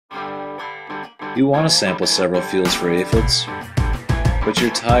You want to sample several fields for aphids, but you're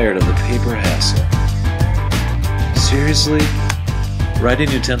tired of the paper hassle. Seriously?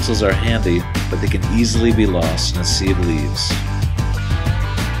 Writing utensils are handy, but they can easily be lost in a sea of leaves.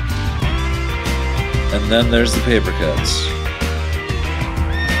 And then there's the paper cuts.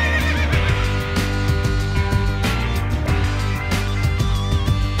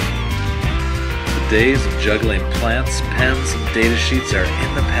 The days of juggling plants, pens, and data sheets are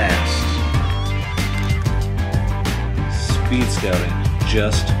in the past. Speed scouting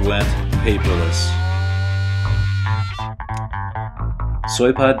just went paperless.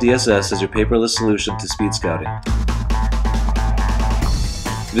 SoyPod DSS is your paperless solution to speed scouting.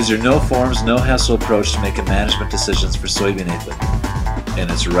 It is your no forms, no hassle approach to making management decisions for soybean aphid. And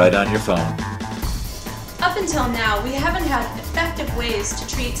it's right on your phone. Up until now, we haven't had effective ways to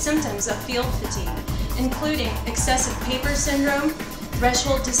treat symptoms of field fatigue, including excessive paper syndrome,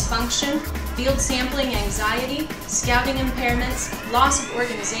 threshold dysfunction, field sampling anxiety, scouting impairments, loss of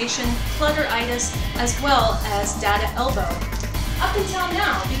organization, clutteritis, as well as data elbow. Up until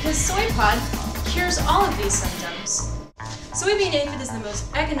now, because SoyPod cures all of these symptoms. Soybean aphid is the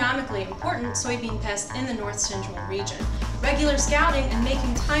most economically important soybean pest in the North Central region. Regular scouting and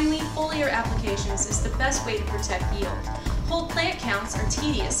making timely foliar applications is the best way to protect yield. Whole plant counts are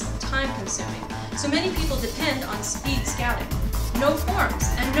tedious and time-consuming, so many people depend on speed scouting. No forms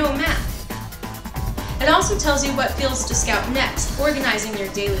and no math. It also tells you what fields to scout next, organizing your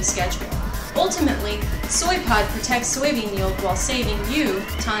daily schedule. Ultimately, SoyPod protects soybean yield while saving you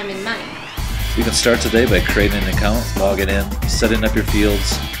time and money. You can start today by creating an account, logging in, setting up your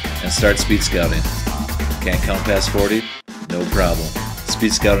fields, and start speed scouting. Can't count past 40? No problem.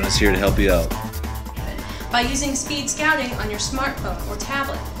 Speed Scouting is here to help you out. By using speed scouting on your smartphone or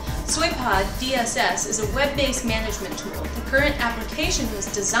tablet. SoyPod DSS is a web-based management tool. The current application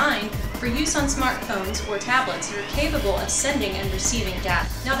was designed for use on smartphones or tablets that are capable of sending and receiving data.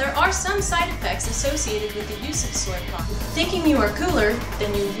 Now, there are some side effects associated with the use of SoyPod. Thinking you are cooler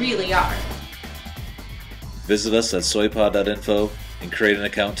than you really are. Visit us at soypod.info and create an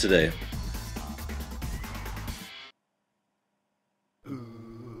account today.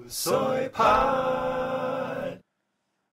 SoyPod.